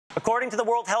According to the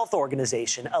World Health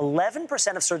Organization,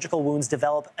 11% of surgical wounds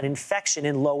develop an infection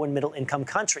in low and middle income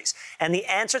countries. And the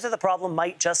answer to the problem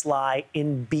might just lie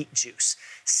in beet juice.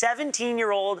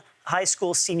 17-year-old high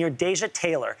school senior Dasia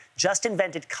Taylor just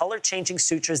invented color-changing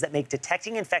sutures that make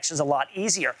detecting infections a lot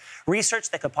easier. Research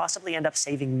that could possibly end up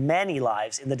saving many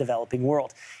lives in the developing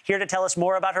world. Here to tell us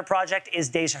more about her project is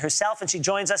Deja herself, and she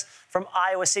joins us from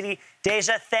Iowa City.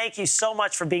 Deja, thank you so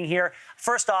much for being here.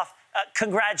 First off,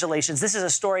 congratulations. This is a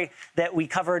story that we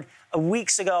covered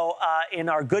weeks ago in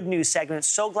our Good News segment.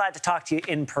 So glad to talk to you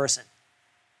in person.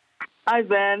 Hi,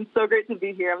 Ben. So great to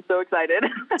be here. I'm so excited.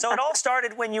 So it all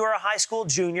started when you were a high school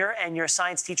junior and your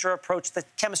science teacher approached the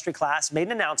chemistry class, made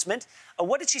an announcement.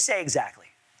 What did she say exactly?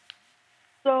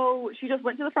 So she just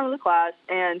went to the front of the class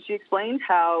and she explained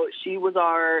how she was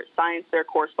our science fair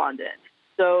correspondent.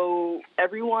 So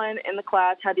everyone in the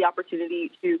class had the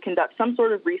opportunity to conduct some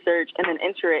sort of research and then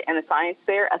enter it in a science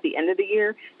fair at the end of the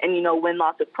year and, win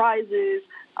lots of prizes,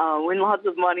 win lots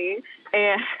of money.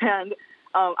 And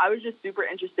I was just super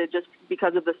interested just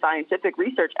because of the scientific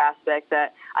research aspect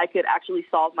that I could actually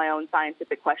solve my own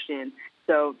scientific question.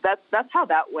 So that's how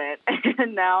that went.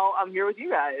 And now I'm here with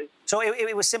you guys. So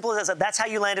it was simple as that. That's how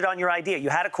you landed on your idea. You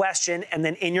had a question, and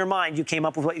then in your mind, you came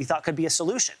up with what you thought could be a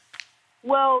solution.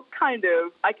 Well, kind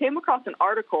of. I came across an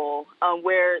article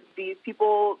where these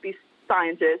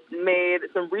scientists made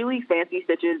some really fancy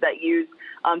stitches that used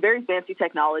very fancy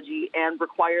technology and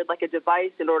required like a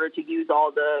device in order to use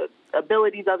all the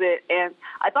abilities of it. And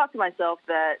I thought to myself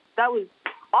that was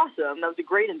awesome. That was a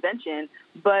great invention.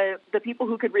 But the people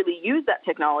who could really use that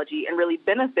technology and really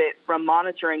benefit from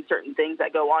monitoring certain things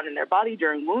that go on in their body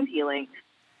during wound healing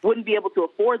wouldn't be able to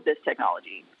afford this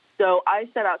technology. So I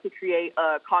set out to create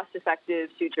a cost-effective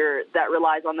suture that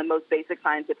relies on the most basic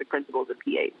scientific principles of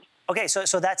pH. Okay,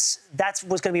 so that's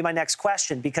what's going to be my next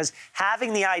question, because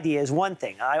having the idea is one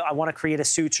thing. I want to create a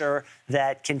suture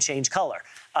that can change color.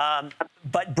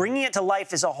 But bringing it to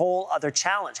life is a whole other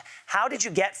challenge. How did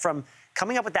you get from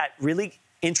coming up with that really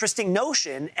interesting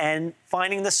notion and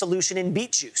finding the solution in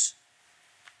beet juice?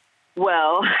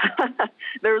 Well,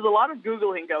 there was a lot of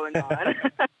Googling going on.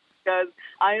 Because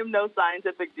I am no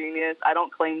scientific genius. I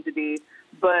don't claim to be.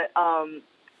 But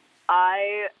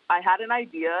I had an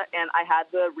idea, and I had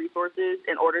the resources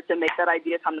in order to make that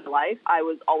idea come to life. I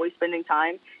was always spending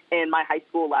time in my high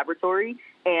school laboratory.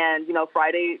 And,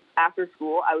 Friday after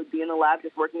school, I would be in the lab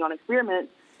just working on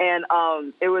experiments. And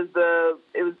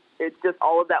it's just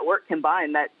all of that work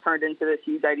combined that turned into this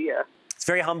huge idea. It's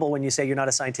very humble when you say you're not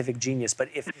a scientific genius, but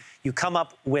if you come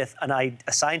up with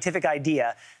a scientific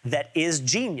idea that is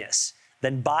genius,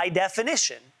 then by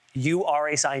definition, you are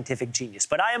a scientific genius.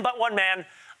 But I am but one man.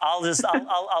 I'll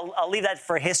leave that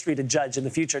for history to judge in the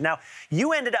future. Now,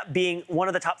 you ended up being one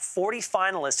of the top 40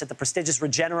 finalists at the prestigious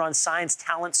Regeneron Science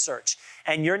Talent Search,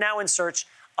 and you're now in search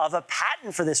of a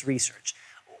patent for this research.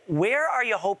 Where are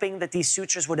you hoping that these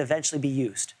sutures would eventually be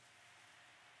used?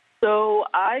 So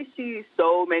I see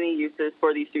so many uses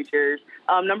for these sutures.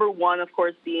 Number one, of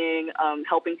course, being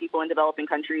helping people in developing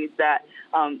countries that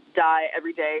die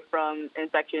every day from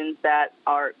infections that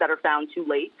are found too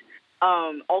late.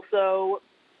 Also,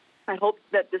 I hope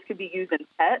that this could be used in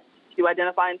pets to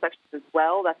identify infections as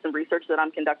well. That's some research that I'm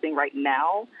conducting right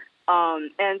now,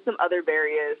 and some other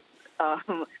various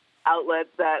outlets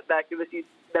that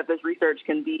this research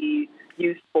can be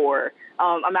used for.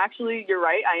 You're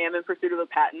right, I am in pursuit of a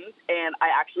patent, and I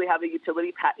actually have a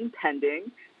utility patent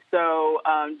pending. So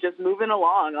just moving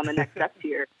along on the next steps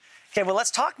here. Okay, well,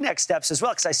 let's talk next steps as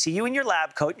well, because I see you in your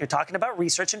lab coat, and you're talking about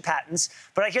research and patents,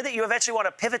 but I hear that you eventually want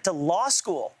to pivot to law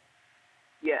school.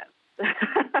 Yes.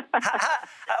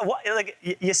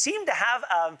 You seem to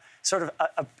have sort of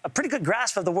a pretty good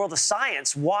grasp of the world of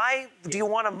science. Why do you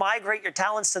want to migrate your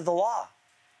talents to the law?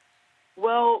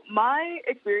 Well, my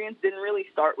experience didn't really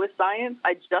start with science.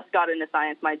 I just got into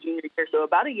science my junior year, so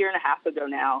about a year and a half ago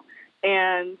now.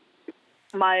 And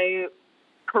my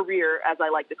career, as I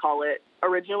like to call it,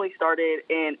 originally started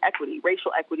in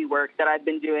racial equity work that I've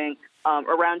been doing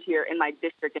around here in my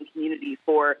district and community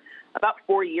for about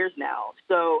 4 years now.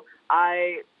 So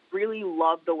I really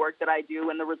love the work that I do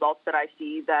and the results that I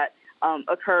see that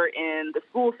occur in the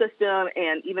school system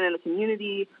and even in the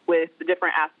community with the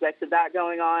different aspects of that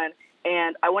going on.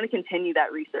 And I want to continue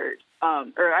that research,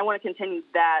 or I want to continue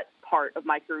that part of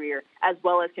my career, as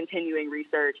well as continuing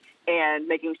research and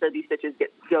making sure these stitches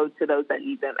go to those that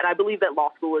need them. And I believe that law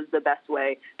school is the best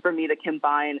way for me to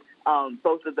combine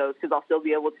both of those, because I'll still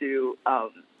be able to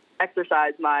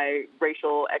exercise my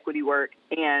racial equity work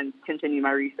and continue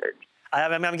my research.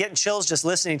 I'm getting chills just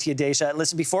listening to you, Dasia.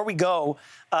 Listen, before we go,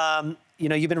 You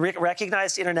know, you've been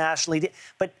recognized internationally,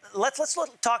 but let's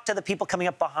talk to the people coming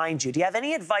up behind you. Do you have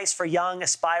any advice for young,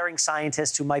 aspiring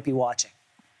scientists who might be watching?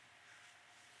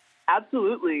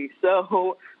 Absolutely.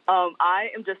 So I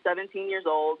am just 17 years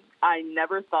old. I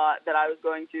never thought that I was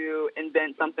going to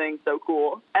invent something so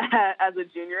cool as a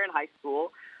junior in high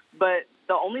school. But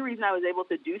the only reason I was able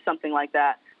to do something like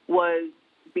that was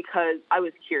because I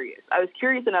was curious. I was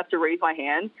curious enough to raise my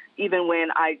hand even when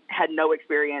I had no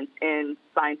experience in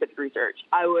scientific research.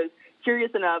 I was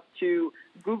curious enough to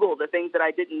Google the things that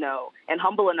I didn't know and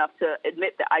humble enough to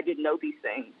admit that I didn't know these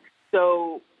things.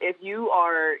 So if you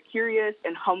are curious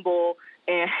and humble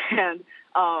and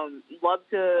love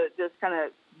to just kind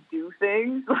of do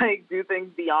things, like do things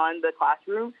beyond the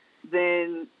classroom,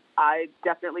 then I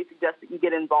definitely suggest that you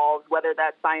get involved, whether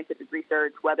that's scientific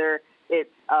research, whether it's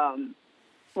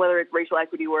racial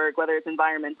equity work, whether it's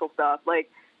environmental stuff, like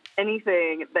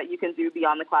anything that you can do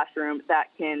beyond the classroom that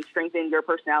can strengthen your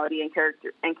personality and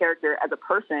character as a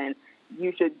person,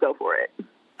 you should go for it.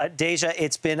 Deja,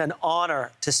 it's been an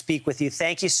honor to speak with you.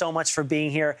 Thank you so much for being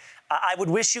here. I would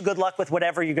wish you good luck with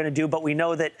whatever you're going to do, but we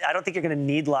know that I don't think you're going to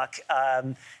need luck.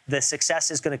 The success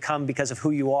is going to come because of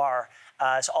who you are.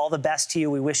 So all the best to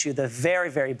you. We wish you the very,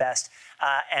 very best.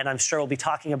 And I'm sure we'll be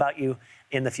talking about you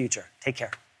in the future. Take care.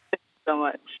 Thank you so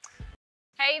much.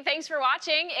 Hey, thanks for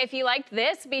watching. If you liked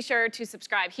this, be sure to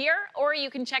subscribe here, or you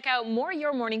can check out more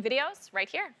Your Morning videos right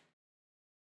here.